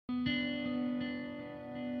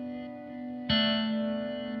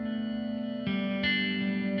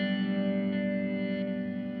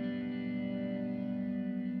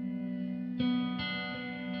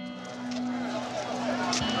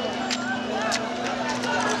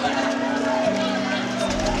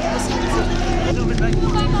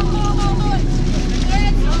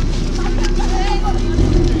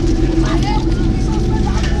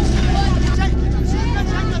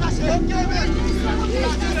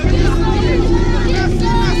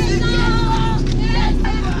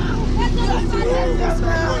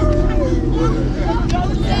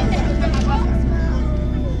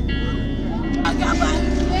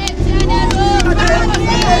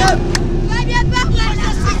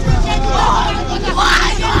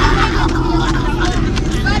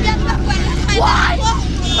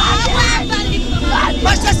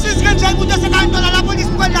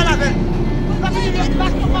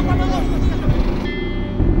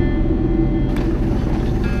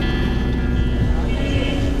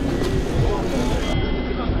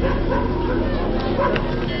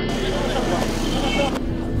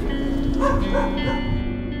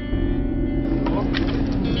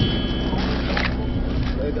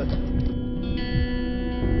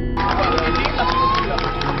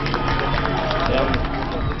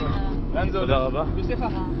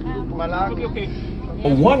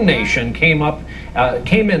One nation came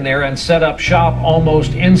in there and set up shop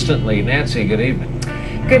almost instantly. Nancy, good evening.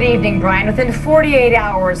 Good evening, Brian. Within 48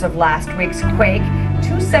 hours of last week's quake,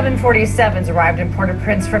 two 747s arrived in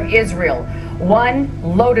Port-au-Prince from Israel. One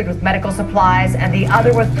loaded with medical supplies and the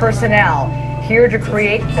other with personnel, here to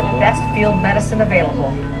create the best field medicine available.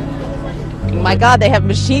 My God, they have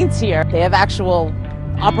machines here. They have actual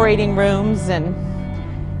operating rooms, and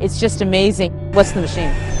it's just amazing. What's the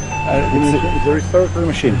machine? It's a respiratory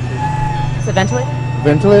machine. It's a ventilator?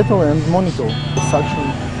 Ventilator and monitor, suction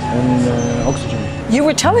and oxygen. You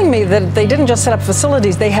were telling me that they didn't just set up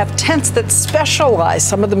facilities, they have tents that specialize.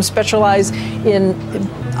 Some of them specialize in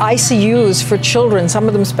ICUs for children, some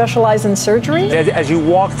of them specialize in surgery. As you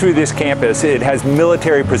walk through this campus, it has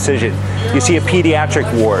military precision. You see a pediatric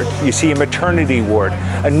ward, you see a maternity ward,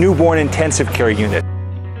 a newborn intensive care unit.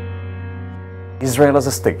 Israel as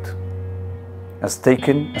a state has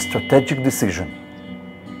taken a strategic decision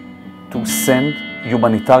to send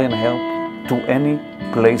humanitarian help to any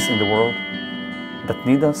place in the world that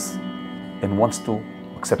needs us and wants to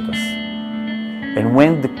accept us. And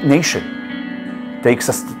when the nation takes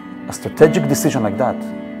a strategic decision like that,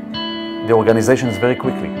 the organization is very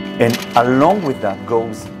quickly. And along with that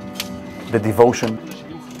goes the devotion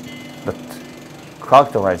that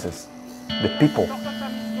characterizes the people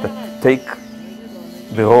that take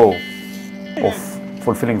the role of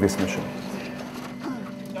fulfilling this mission.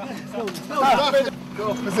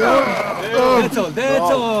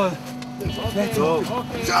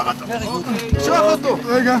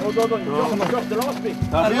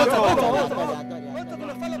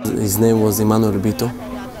 His name was Emmanuel Bito.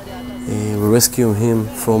 We rescued him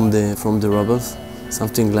from the rebels.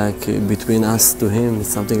 Something like between us to him, it's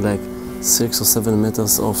something like 6 or 7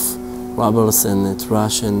 meters of rubbles and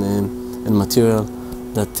trash and material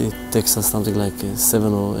that it takes us something like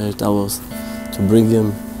 7 or 8 hours to bring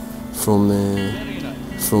him from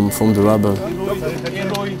the rubble.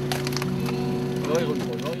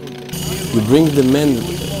 You bring the man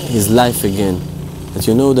his life again, that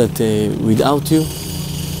you know that without you,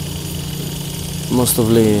 most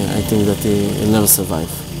probably I think that he'll never survive.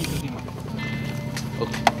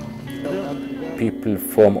 People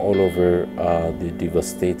from all over the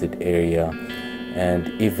devastated area, and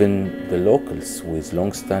even the locals with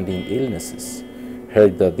long-standing illnesses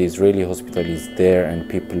heard that the Israeli hospital is there, and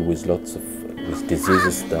people with lots of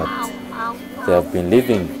diseases that they have been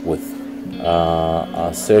living with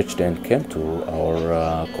searched and came to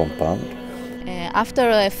our compound.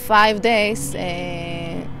 After 5 days,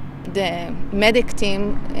 the medic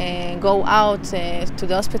team go out to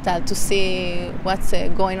the hospital to see what's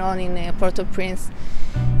going on in Port-au-Prince.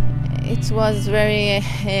 It was very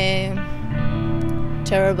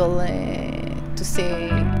terrible to see.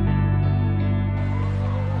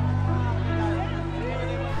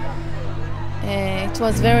 It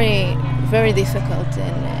was very, very difficult,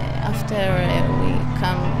 and after we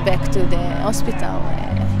come back to the hospital,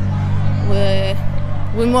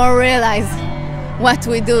 we more realize what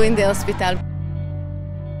we do in the hospital.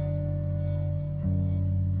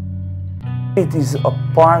 It is a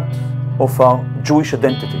part of our Jewish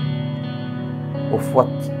identity, of what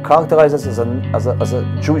characterizes us as a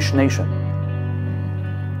Jewish nation,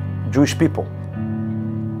 Jewish people,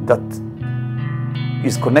 that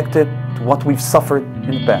is connected to what we've suffered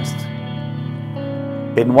in the past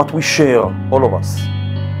and what we share, all of us,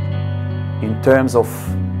 in terms of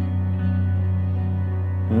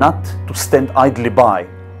not to stand idly by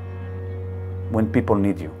when people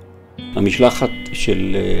need you. המשלחת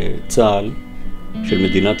של צה"ל, של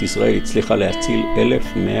מדינת ישראל, הצליחה להציל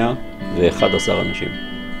 1,111 אנשים.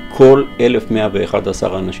 כל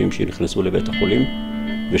 1,111 אנשים שנכנסו לבית החולים,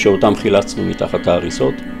 ושאותם חילצנו מתחת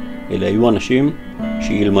ההריסות, אלה היו אנשים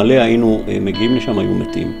שאלמלא היינו מגיעים לשם היו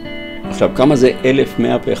מתים. עכשיו, כמה זה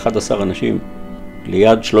 1,111 אנשים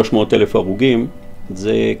ליד 300,000 הרוגים,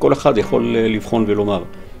 זה כל אחד יכול לבחון ולומר.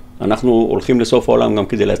 אנחנו הולכים לסוף העולם גם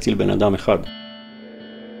כדי להציל בן אדם אחד.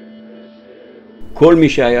 כל מי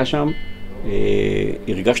שהיה שם,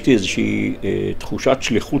 הרגשתי איזושהי תחושת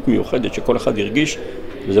שליחות מיוחדת שכל אחד הרגיש,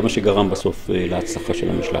 וזה מה שגרם בסוף להצלחה של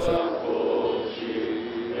המשלחת.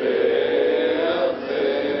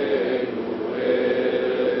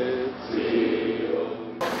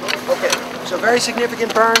 So very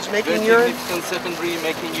significant burns, making urine? Significant secondary,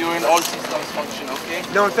 making urine, all systems function, okay?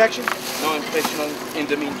 No infection? No infection in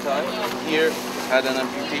the meantime. Here, had an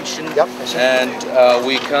amputation. Yep. And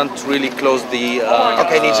we can't really close the...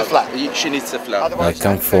 okay, needs a flap. She needs a flap. I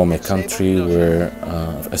come from a country where,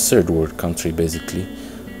 a third world country basically,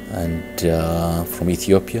 and from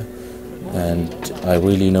Ethiopia, and I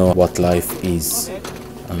really know what life is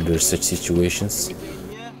under such situations.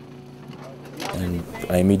 And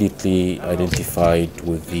I immediately identified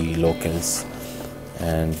with the locals,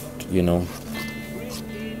 and you know,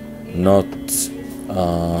 not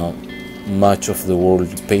much of the world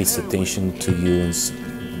pays attention to you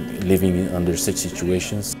living under such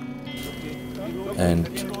situations. And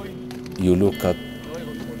you look at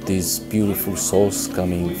these beautiful souls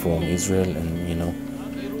coming from Israel and, you know,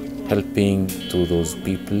 helping to those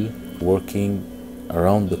people, working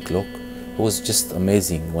around the clock. It was just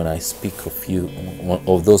amazing. When I speak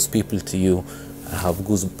of those people to you, I have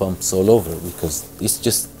goosebumps all over, because it's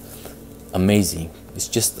just amazing. It's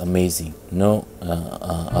just amazing. No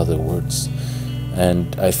other words.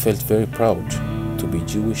 And I felt very proud to be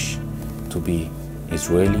Jewish, to be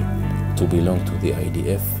Israeli, to belong to the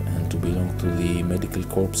IDF, and to belong to the medical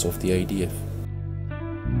corps of the IDF.